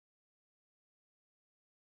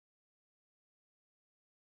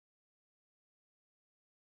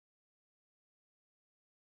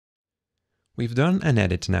We've done an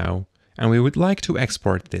edit now, and we would like to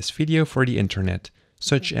export this video for the internet,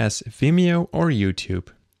 such as Vimeo or YouTube.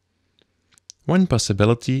 One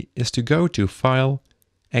possibility is to go to File,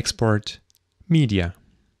 Export, Media.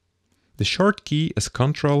 The short key is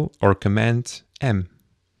Ctrl or Command M.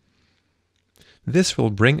 This will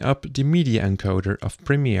bring up the media encoder of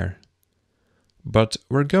Premiere. But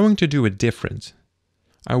we're going to do it different.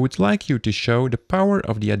 I would like you to show the power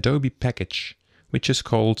of the Adobe package, which is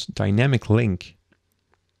called Dynamic Link.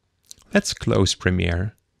 Let's close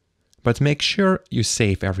Premiere, but make sure you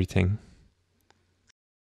save everything.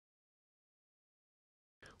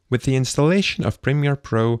 With the installation of Premiere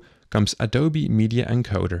Pro comes Adobe Media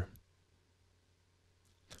Encoder.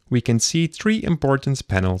 We can see three important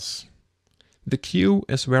panels. The queue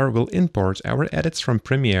is where we'll import our edits from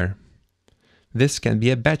Premiere. This can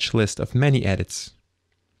be a batch list of many edits.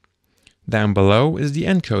 Down below is the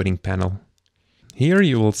encoding panel. Here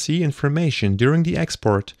you will see information during the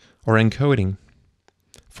export or encoding.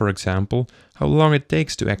 For example, how long it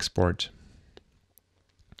takes to export.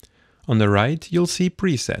 On the right, you'll see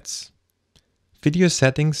presets. Video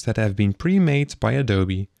settings that have been pre-made by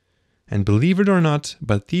Adobe. And believe it or not,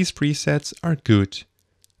 but these presets are good.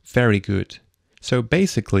 Very good. So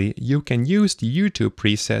basically, you can use the YouTube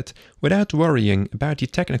preset without worrying about the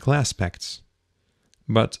technical aspects.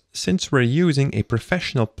 But since we're using a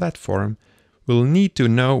professional platform, we'll need to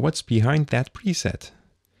know what's behind that preset.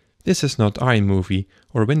 This is not iMovie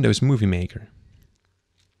or Windows Movie Maker.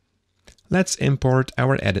 Let's import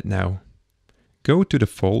our edit now. Go to the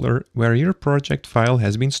folder where your project file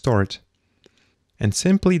has been stored and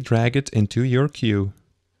simply drag it into your queue.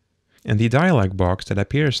 In the dialog box that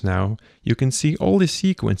appears now, you can see all the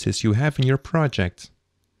sequences you have in your project.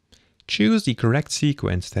 Choose the correct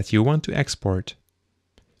sequence that you want to export.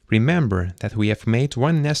 Remember that we have made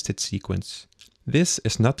one nested sequence. This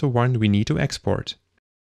is not the one we need to export.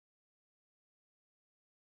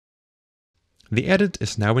 The edit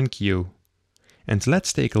is now in queue. And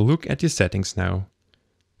let's take a look at the settings now.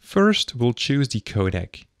 First, we'll choose the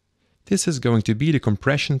codec. This is going to be the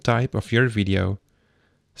compression type of your video.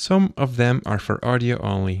 Some of them are for audio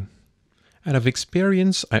only. Out of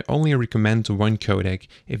experience, I only recommend one codec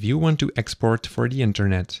if you want to export for the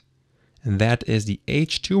internet. And that is the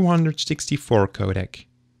H264 codec,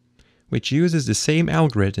 which uses the same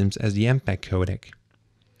algorithms as the MPEG codec.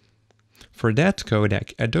 For that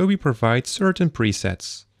codec, Adobe provides certain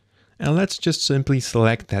presets. And let's just simply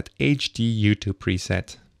select that HD YouTube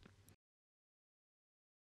preset.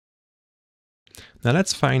 Now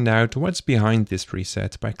let's find out what's behind this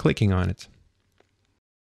preset by clicking on it.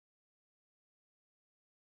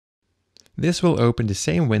 This will open the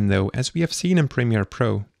same window as we have seen in Premiere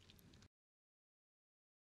Pro.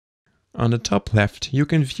 On the top left, you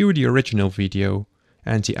can view the original video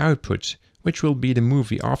and the output, which will be the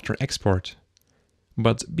movie after export.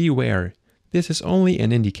 But beware, this is only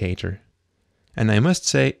an indicator. And I must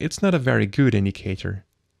say, it's not a very good indicator.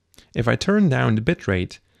 If I turn down the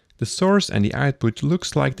bitrate, the source and the output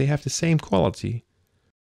looks like they have the same quality.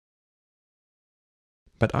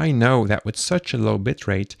 But I know that with such a low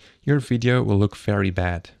bitrate, your video will look very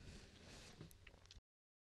bad.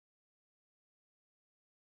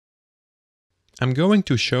 I'm going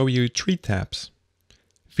to show you three tabs: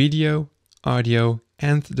 Video, Audio,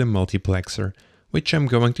 and the multiplexer, which I'm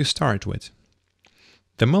going to start with.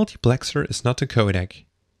 The multiplexer is not a codec.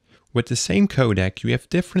 With the same codec, you have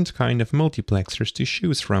different kind of multiplexers to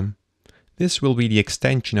choose from. This will be the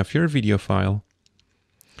extension of your video file.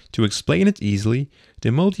 To explain it easily, the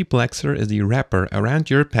multiplexer is the wrapper around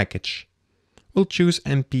your package. We'll choose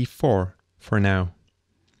MP4 for now.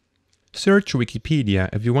 Search Wikipedia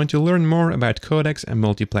if you want to learn more about codecs and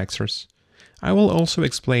multiplexers. I will also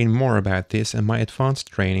explain more about this in my advanced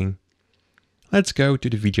training. Let's go to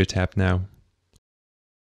the Video tab now.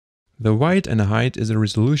 The width and height is the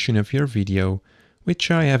resolution of your video, which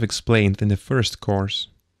I have explained in the first course.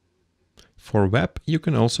 For web, you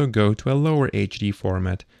can also go to a lower HD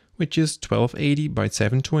format, which is 1280 by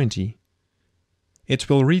 720. It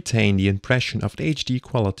will retain the impression of the HD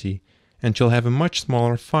quality, and you'll have a much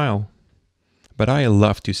smaller file. But I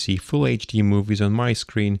love to see full HD movies on my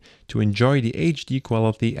screen to enjoy the HD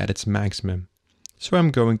quality at its maximum, so I'm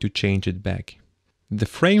going to change it back. The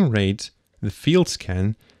frame rate, the field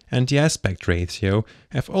scan, and the aspect ratio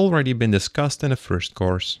have already been discussed in the first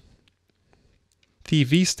course.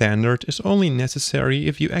 TV standard is only necessary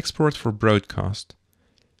if you export for broadcast.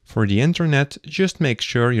 For the internet, just make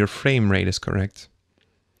sure your frame rate is correct.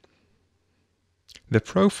 The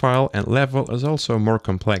profile and level is also more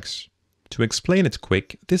complex. To explain it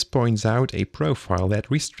quick, this points out a profile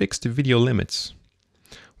that restricts the video limits.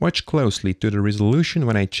 Watch closely to the resolution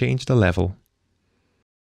when I change the level.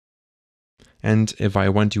 And if I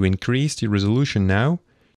want to increase the resolution now,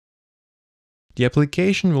 the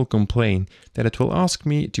application will complain that it will ask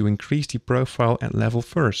me to increase the profile at level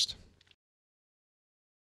first.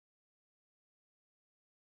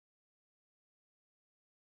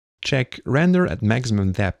 Check Render at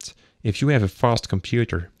maximum depth if you have a fast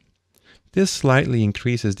computer. This slightly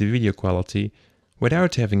increases the video quality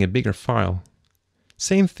without having a bigger file.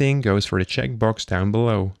 Same thing goes for the checkbox down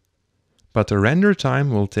below, but the render time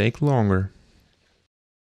will take longer.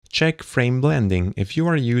 Check frame blending if you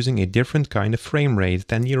are using a different kind of frame rate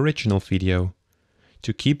than the original video,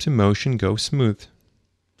 to keep the motion go smooth.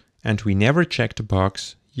 And we never check the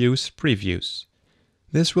box Use Previews.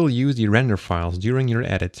 This will use the render files during your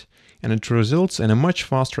edit, and it results in a much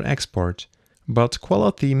faster export, but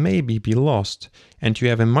quality may be lost, and you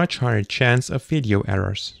have a much higher chance of video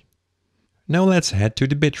errors. Now let's head to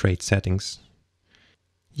the bitrate settings.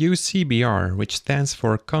 Use CBR, which stands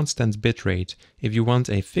for Constant Bitrate, if you want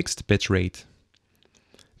a fixed bitrate.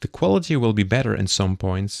 The quality will be better in some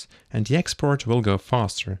points, and the export will go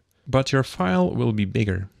faster, but your file will be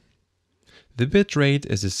bigger. The bitrate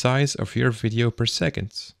is the size of your video per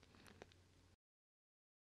second.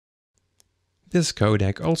 This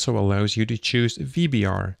codec also allows you to choose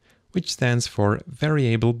VBR, which stands for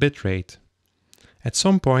Variable Bitrate. At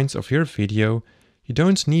some points of your video, you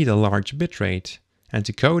don't need a large bitrate, and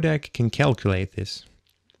the codec can calculate this.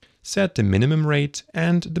 Set the minimum rate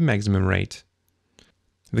and the maximum rate.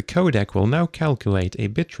 The codec will now calculate a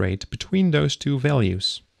bitrate between those two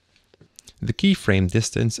values. The keyframe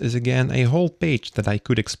distance is again a whole page that I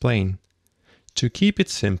could explain. To keep it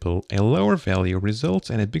simple, a lower value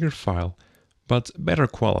results in a bigger file, but better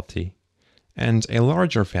quality, and a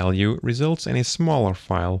larger value results in a smaller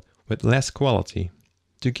file with less quality.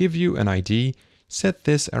 To give you an idea, set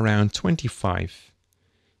this around 25.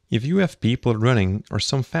 If you have people running or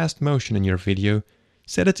some fast motion in your video,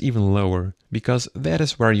 set it even lower, because that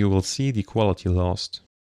is where you will see the quality lost.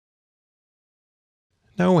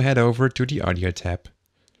 Now head over to the Audio tab.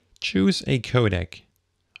 Choose a codec.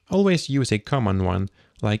 Always use a common one,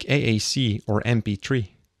 like AAC or MP3.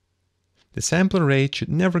 The sampler rate should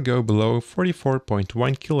never go below 44.1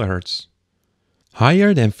 kHz.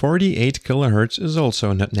 Higher than 48 kHz is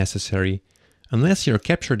also not necessary, unless your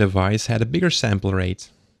capture device had a bigger sample rate.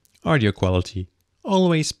 Audio quality.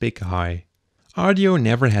 Always pick high. Audio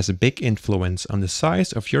never has a big influence on the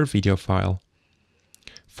size of your video file.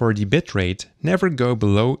 For the bitrate, never go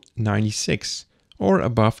below 96 or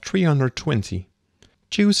above 320.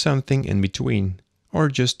 Choose something in between, or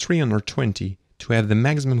just 320 to have the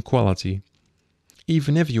maximum quality.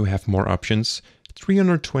 Even if you have more options,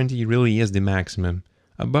 320 really is the maximum.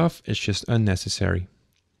 Above is just unnecessary.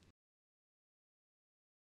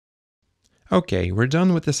 OK, we're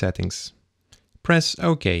done with the settings. Press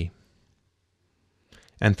OK.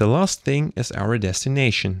 And the last thing is our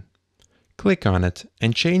destination. Click on it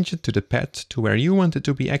and change it to the path to where you want it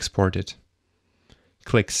to be exported.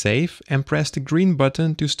 Click Save and press the green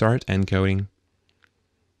button to start encoding.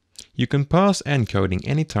 You can pause encoding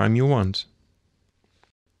anytime you want.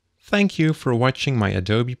 Thank you for watching my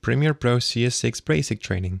Adobe Premiere Pro CS6 basic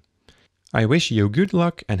training. I wish you good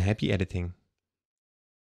luck and happy editing.